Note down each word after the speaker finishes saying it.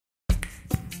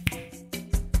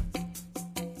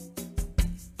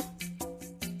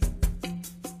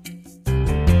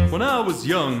When I was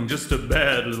young, just a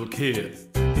bad little kid,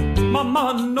 my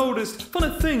mom noticed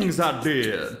funny things I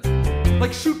did,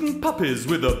 like shooting puppies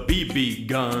with a BB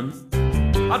gun.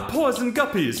 I'd poison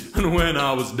guppies, and when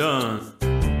I was done,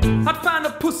 I'd find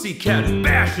a pussycat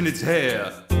bashing its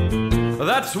hair.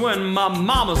 That's when my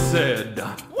mama said,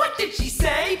 "What did she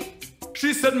say?"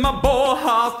 She said, "My boy,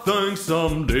 I think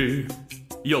someday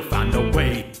you'll find a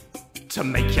way to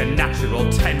make your natural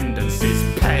tendencies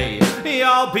pay.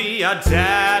 You'll be a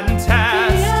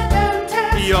dentist.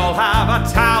 You'll have a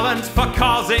talent for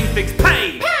causing things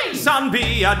pain. Son,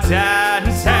 be a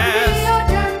dentist.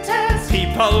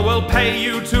 People will pay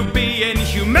you to be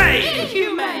inhumane.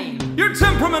 Your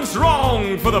temperament's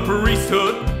wrong for the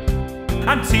priesthood,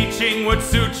 and teaching would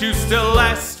suit you still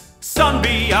less. Son,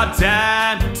 be a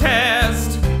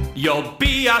dentist. You'll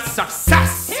be a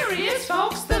success." Here he is,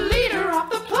 folks, the leader of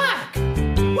the plaque.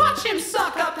 Watch him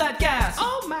suck up that gas.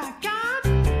 Oh my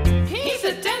God. He's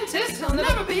a dentist, he'll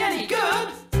never be any good.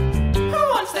 Who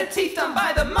wants their teeth done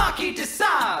by the Marquis de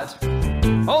Sade?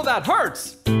 Oh, that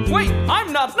hurts! Wait,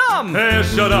 I'm not numb! Hey,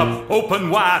 shut up, open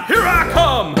wide, here I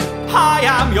come! I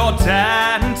am your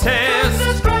dentist,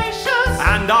 Goodness gracious!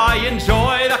 and I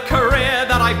enjoy the career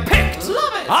that I picked.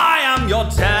 Love it! I am your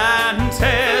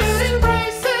dentist, Good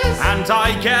embraces! and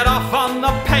I get off on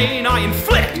the pain I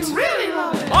inflict. You really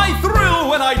love it! I thrill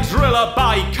when I drill a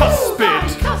bicuspid. Ooh,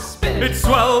 bicuspid. It's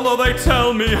swell though they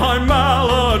tell me I'm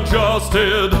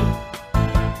maladjusted.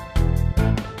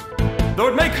 Though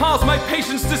it may cause my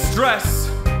patients distress,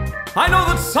 I know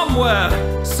that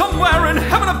somewhere in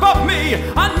heaven above me,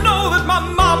 I know that my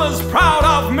mama's proud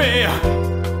of me.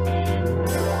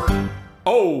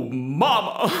 Oh,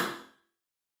 mama.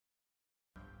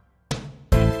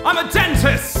 I'm a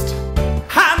dentist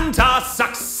and a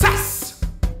success.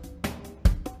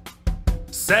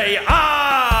 Say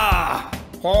ah.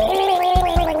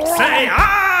 Say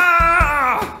ah.